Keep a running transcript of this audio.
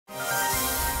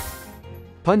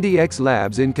Pundi X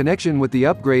Labs, in connection with the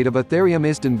upgrade of Ethereum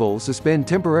Istanbul, suspend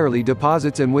temporarily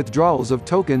deposits and withdrawals of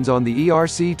tokens on the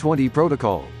ERC20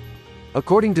 protocol.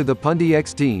 According to the Pundi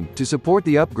X team, to support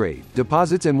the upgrade,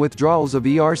 deposits and withdrawals of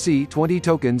ERC20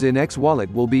 tokens in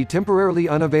XWallet will be temporarily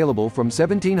unavailable from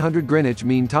 1700 Greenwich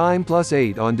Mean Time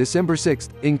 +8 on December 6,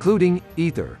 including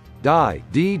Ether, DAI,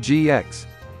 DGX,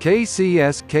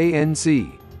 KCS,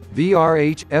 KNC,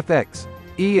 VRH, FX,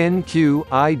 ENQ,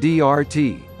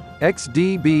 IDRT,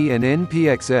 XDB and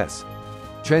NPXS.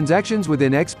 Transactions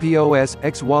within XPOS,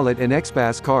 XWallet and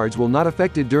XPASS cards will not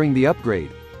affected during the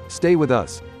upgrade. Stay with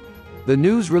us. The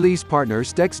news release partner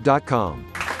stex.com.